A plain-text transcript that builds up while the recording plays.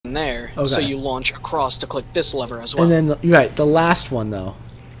there, Okay. so you launch across to click this lever as well. And then, right, the last one though.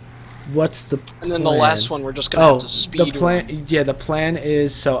 What's the plan? And then the last one, we're just gonna have to speed the plan. run. Yeah, the plan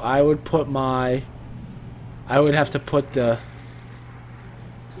is so I would put my. I would have to put the.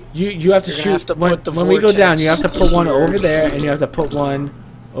 You have to You're gonna shoot have to when, put the when we go down. You have to put one here. over there, and you have to put one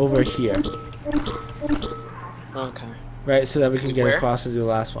over here. Okay. Right, so that we can get Where? across and do the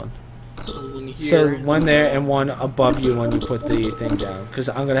last one. So one here. So one there and one above you when you put the thing down. Because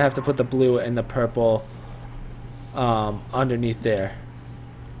I'm gonna have to put the blue and the purple underneath there.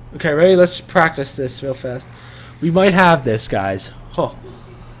 Okay, ready? Let's practice this real fast. We might have this, guys. Oh.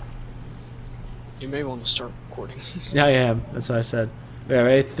 You may want to start recording. Yeah, I am. That's what I said. Okay,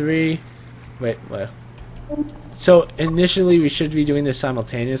 ready? 3. Wait. So initially we should be doing this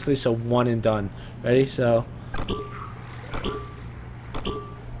simultaneously. So 1 and done. Ready? So.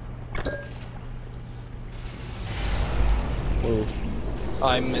 Ooh.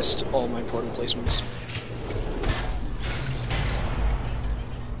 I missed all my portal placements.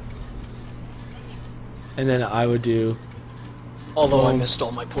 And then I would do. Although I Boom. missed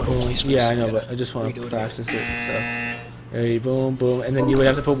all my portal Boom. placements. Yeah, I know, gotta but I just want redo to it practice it. So, ready, boom, boom, and then you would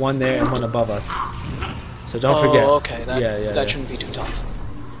have to put one there and one above us. So don't forget. Oh, okay. That, yeah. that shouldn't be too tough.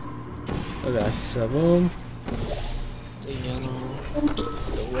 Okay, so boom. The yellow,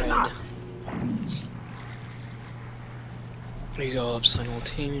 the red. We go up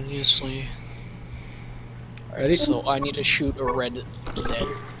simultaneously. Ready? So I need to shoot a red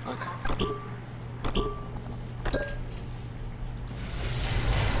there. Okay.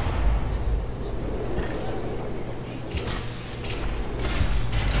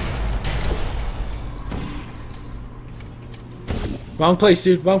 Wrong place,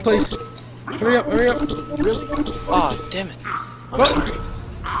 dude. Wrong place. Hurry up, hurry up. Really? Ah, oh, damn it. I'm What? sorry.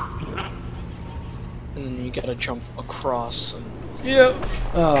 And then you gotta jump across and... Yep.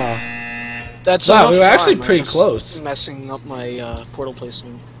 That's Wow, enough we were actually time. I'm pretty just close. Messing up my portal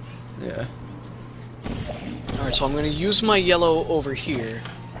placement. Yeah. Alright, so I'm gonna use my yellow over here.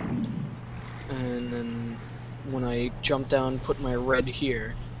 And then when I jump down, put my red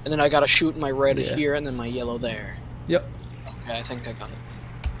here. And then I gotta shoot my red Yeah. here and then my yellow there. Yep. Okay, I think I got it.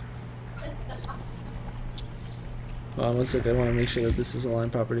 Well, one second. I want to make sure that this is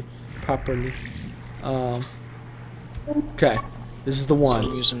aligned properly. Okay. This is the So I'm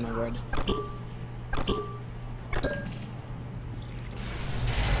one. using my red.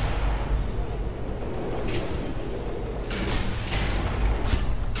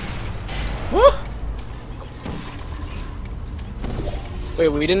 Woo! Wait,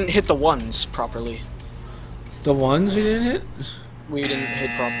 we didn't hit the ones properly. The ones we didn't hit? We didn't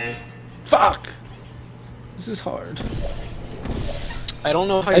hit properly. Fuck! This is hard. I don't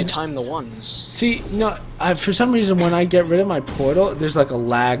know how you time the ones. See, no, for some reason when I get rid of my portal, there's like a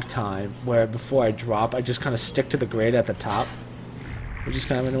lag time where before I drop, I just kind of stick to the grade at the top. Which is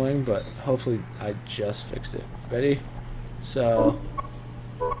kind of annoying, but hopefully I just fixed it. Ready? So...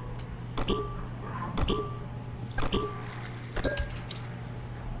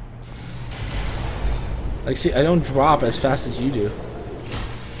 Like, see, I don't drop as fast as you do.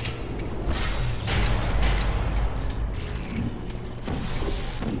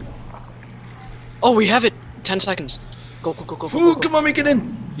 Oh, we have it! 10 seconds. Go. Ooh, come on, make it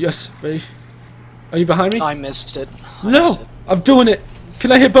in! Yes, ready? Are you behind me? I missed it. No! I'm doing it!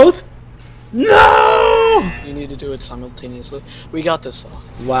 Can I hit both? No! You need to do it simultaneously. We got this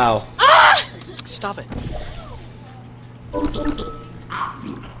though. Wow. Ah! Stop it.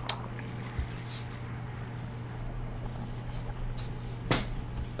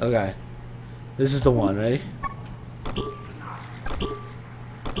 Okay. This is the one, ready?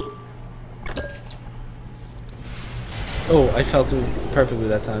 Oh, I fell through perfectly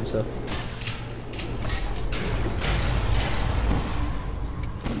that time, so.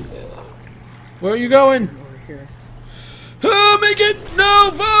 Where are you going? Over here. Oh, make it!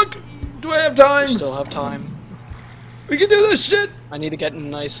 No, fuck! Do I have time? We still have time. We can do this shit! I need to get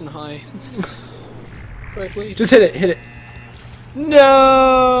nice and high. Quickly. Just hit it, hit it.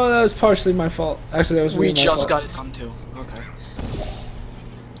 No, that was partially my fault. Actually, that was really We my just fault. got it done too. Okay.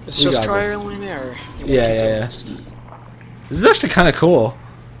 It's We just got trial and error. Yeah. This is actually kind of cool.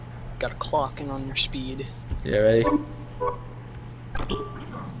 Got a clock in on your speed. Yeah, ready?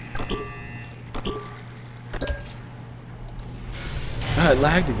 Ah, it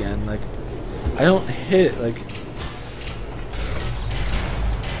lagged again. Like, I don't hit it. Like,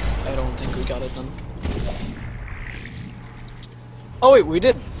 I don't think we got it done. Oh wait, we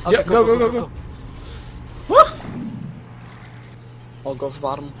did. Okay, yep, go. What? I'll go for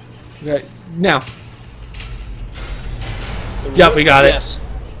bottom. Okay, now. Yep, we got it. Yes.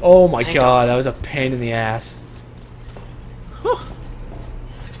 Oh my Thank god, that was a pain in the ass. Whew.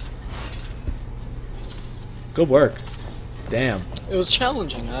 Good work. Damn. It was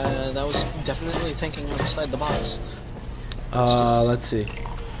challenging. That was definitely thinking outside the box. Let's see.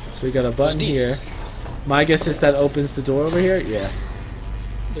 So we got a button here. My guess is that opens the door over here? Yeah.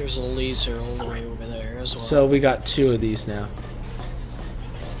 There's a laser all the way over there as well. So we got 2 of these now.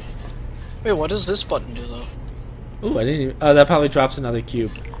 Wait, what does this button do though? Ooh, I didn't even... Oh, that probably drops another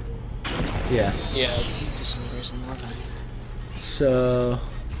cube. Yeah. Yeah, disintegrates one more time. So...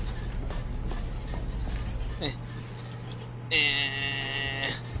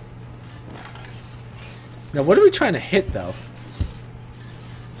 Now, what are we trying to hit, though?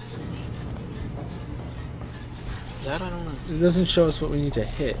 That I don't know. It doesn't show us what we need to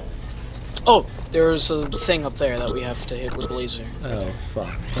hit. Oh, there's a thing up there that we have to hit with the laser. Oh,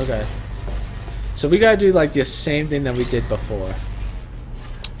 fuck. Okay. So we gotta do, like, the same thing that we did before.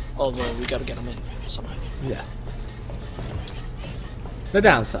 Although, we gotta get them in somehow. Yeah. The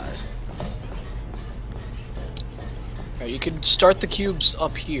downside. Alright, you could start the cubes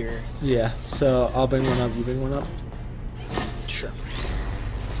up here. Yeah, so I'll bring one up, you bring one up? Sure.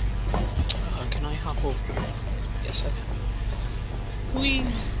 Can I hop over? Yes, I can. Whee!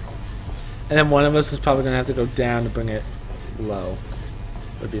 And then one of us is probably gonna have to go down to bring it low.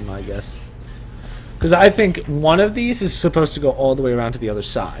 Would be my guess. Because I think one of these is supposed to go all the way around to the other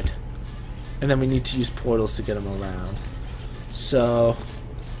side. And then we need to use portals to get them around. So...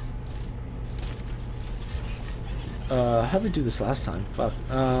 how'd we do this last time? Fuck.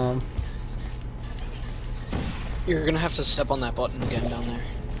 You're gonna have to step on that button again down there.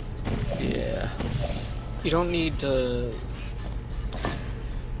 Yeah. You don't need to...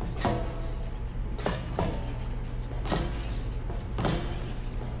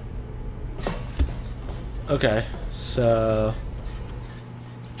 Okay, so...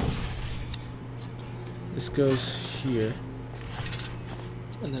 This goes here.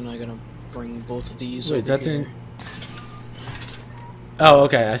 And then I'm gonna bring both of these Wait, over that's here. in... Oh,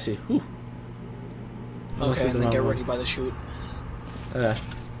 okay, I see. Whew. Almost Okay, did the and then wrong get one. ready by the chute. Okay.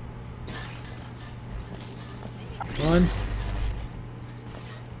 One.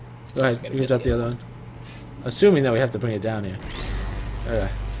 Go ahead, you can drop the other one. Assuming that we have to bring it down here. Okay.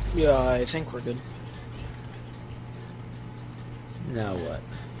 Yeah, I think we're good. Now what?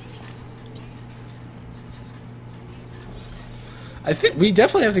 I think we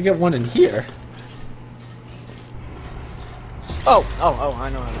definitely have to get one in here. Oh, I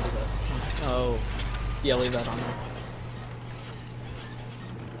know how to do that. Oh, yeah, leave that on there.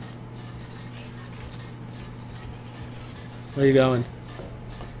 Where are you going?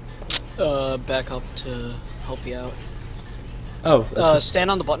 Back up to help you out. Oh, that's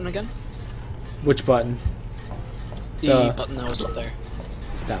Stand on the button again. which button? The button that was up there.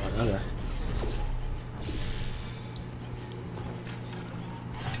 That one, okay.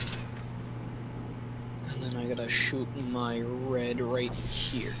 And then I gotta shoot my red right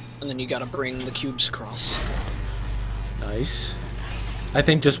here. And then you gotta bring the cubes across. Nice. I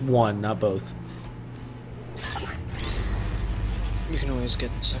think just one, not both. You can always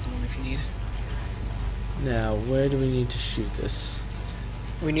get the second one if you need. Now, where do we need to shoot this?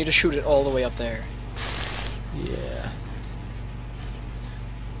 We need to shoot it all the way up there. Yeah.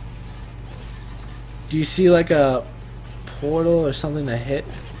 Do you see like a portal or something to hit?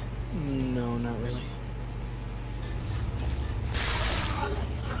 No, not really.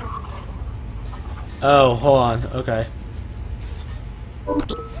 Oh, hold on. Okay.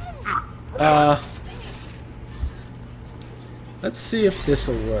 Let's see if this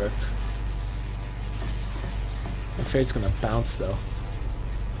will work. I'm afraid it's gonna bounce though.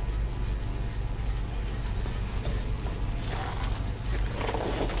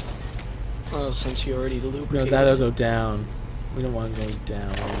 Oh, since you already No, lubricated. that'll go down. We don't want to go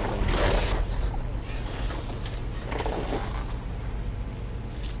down. We want to go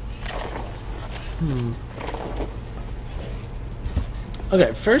down.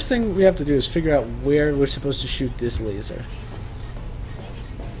 Okay, first thing we have to do is figure out where we're supposed to shoot this laser.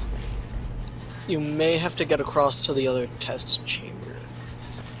 You may have to get across to the other test chamber.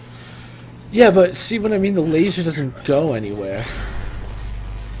 Yeah, but see what I mean? The laser doesn't go anywhere.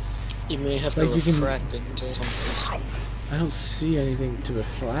 You may have to Like you can- refract it into someplace. I don't see anything to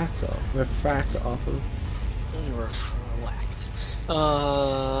refract off of. Reflect.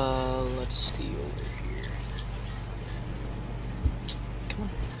 Let's see over here. Come on,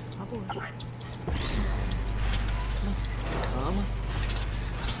 hop over here. Come on.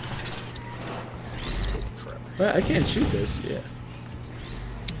 Taking forever. Wait, I can't shoot this. Yeah.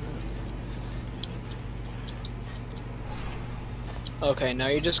 Okay, now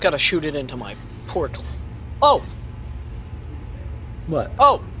you just gotta shoot it into my portal. Oh! What?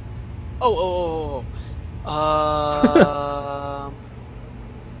 Oh! Oh, oh, oh, oh.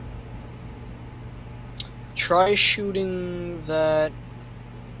 Try shooting that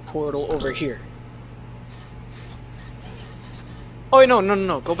portal over here. Oh, wait, no, no, no,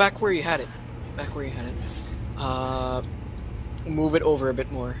 no. Go back where you had it. Back where you had it. Move it over a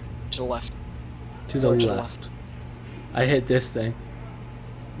bit more. To the left. To the left. I hit this thing.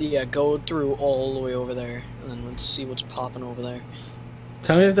 Yeah, go through all the way over there. And then let's see what's popping over there.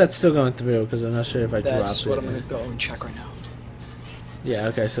 Tell me if that's still going through, because I'm not sure if I dropped it. That's what I'm going to go and check right now. Yeah,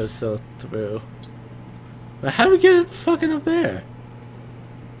 okay, so it's still through. But how do we get it fucking up there?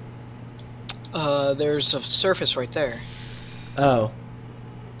 There's a surface right there. Oh.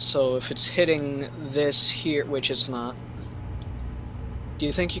 So if it's hitting this here, which it's not, do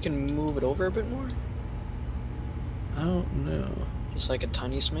you think you can move it over a bit more? I don't know. Just like a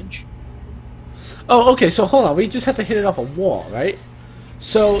tiny smidge? Oh, okay, so hold on. We just have to hit it off a wall, right?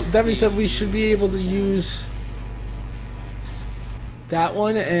 So that means that we should be able to use that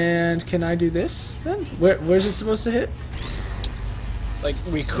one, and can I do this then? Where's it supposed to hit? Like,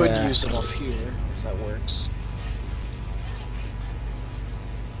 we could use it off here, if that works.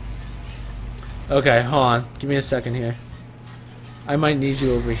 Okay, hold on. Give me a second here. I might need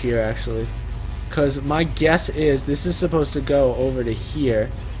you over here, actually. Because my guess is this is supposed to go over to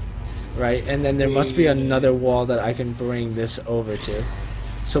here, right? And then there must be another wall that I can bring this over to.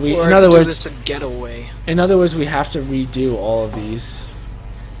 So we, or in other words, this a getaway. In other words, we have to redo all of these.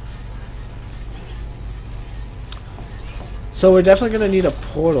 So we're definitely gonna need a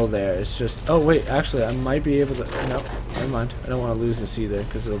portal there. It's just, oh wait, actually, I might be able to. No, never mind. I don't want to lose this either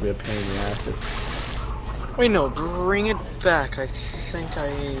because it'll be a pain in the ass. Wait, no, bring it back. I think I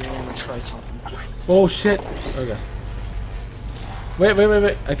want to try something. Oh shit. Okay.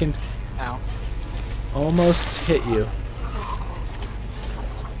 Wait. I can. Ow. Almost hit you.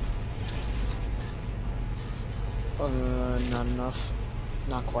 Not enough.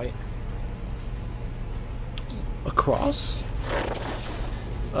 Not quite. Across?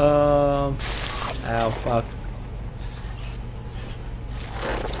 Ow, fuck.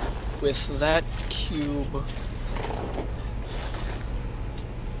 With that cube.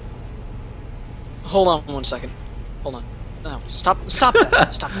 Hold on 1 second. Hold on. No, stop that. Stop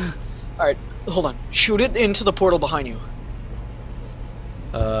that. Alright, hold on. Shoot it into the portal behind you.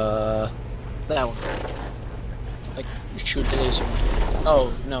 That one. Like, shoot the laser.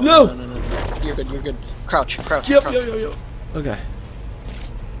 Oh, no. No. You're good. Crouch. Yep. Okay.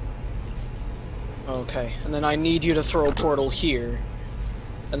 Okay, and then I need you to throw a portal here.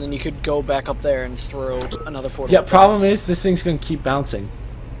 And then you could go back up there and throw another portal. Yeah, problem is this thing's gonna keep bouncing.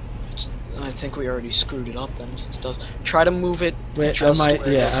 I think we already screwed it up then. Since it does. Try to move it. Wait, I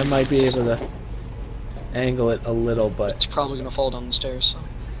might be able to angle it a little, but it's probably gonna fall down the stairs. So.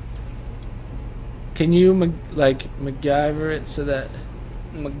 Can you MacGyver it so that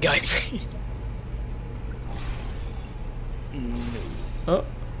MacGyver? No. Oh.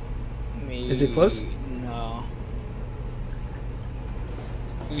 Maybe. Is it close? No.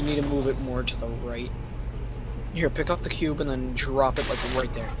 You need to move it more to the right. Here, pick up the cube and then drop it like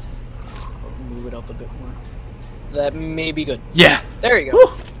right there. Move it up a bit more. That may be good. Yeah. There you go.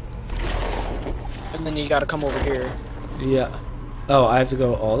 Woo! And then you gotta come over here. Yeah. Oh, I have to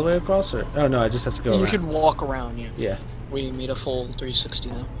go all the way across, or oh no, I just have to go around. You could walk around, yeah. Yeah. We made a full 360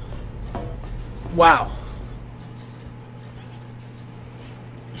 now. Wow.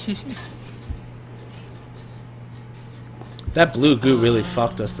 That blue goo really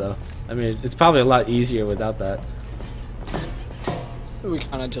fucked us, though. I mean, it's probably a lot easier without that. We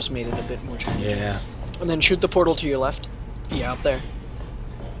kind of just made it a bit more challenging. Yeah. And then shoot the portal to your left. Yeah, up there.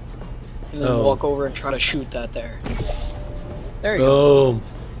 And then walk over and try to shoot that there. There you go. Boom.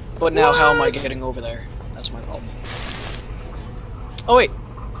 But now how am I getting over there? That's my problem. Oh wait.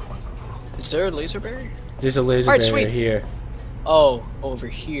 Is there a laser barrier? There's a laser barrier here. Oh, over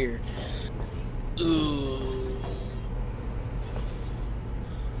here. Ooh.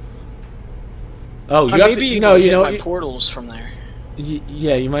 Oh, you have to, you no, you know my portals from there.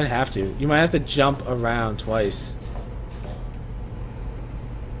 Yeah, you might have to. You might have to jump around twice.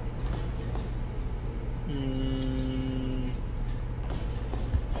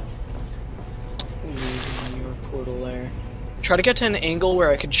 Your portal there. Try to get to an angle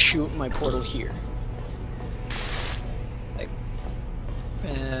where I could shoot my portal here. Like,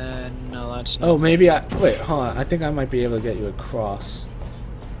 no, that's not. Oh, maybe wait, hold on. I think I might be able to get you across.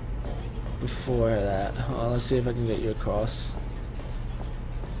 Before that, hold on, let's see if I can get you across.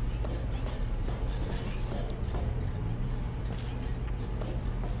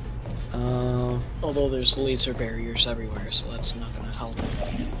 Although there's laser barriers everywhere, so that's not gonna help.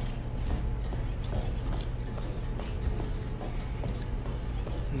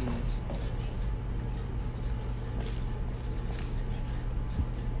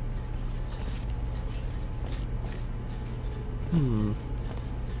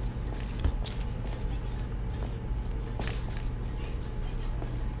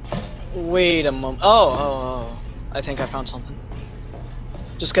 Wait a moment. Oh. I think I found something.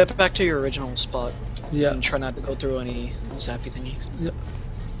 Just get back to your original spot. Yeah. And try not to go through any zappy thingies. Yep.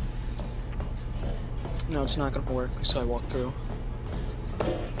 No, it's not gonna work, so I walk through.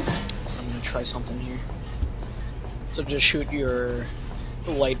 I'm gonna try something here. So just shoot your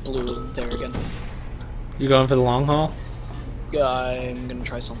light blue there again. You going for the long haul? Yeah, I'm gonna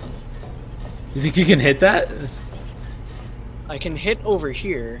try something. You think you can hit that? I can hit over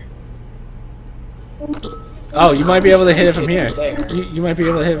here. Oh, you might be able to hit it from here. There. You might be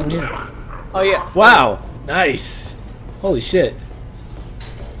able to hit it from here. Oh yeah. Wow, nice. Holy shit.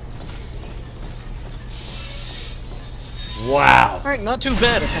 Wow. Alright, not too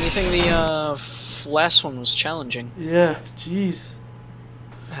bad. If anything, the last one was challenging. Yeah, jeez.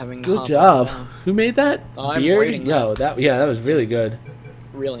 Having Good hop job. down. Who made that? I'm Beard? rating Yo, that was really good.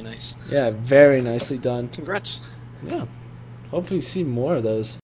 Really nice. Yeah, very nicely done. Congrats. Yeah. Hopefully see more of those.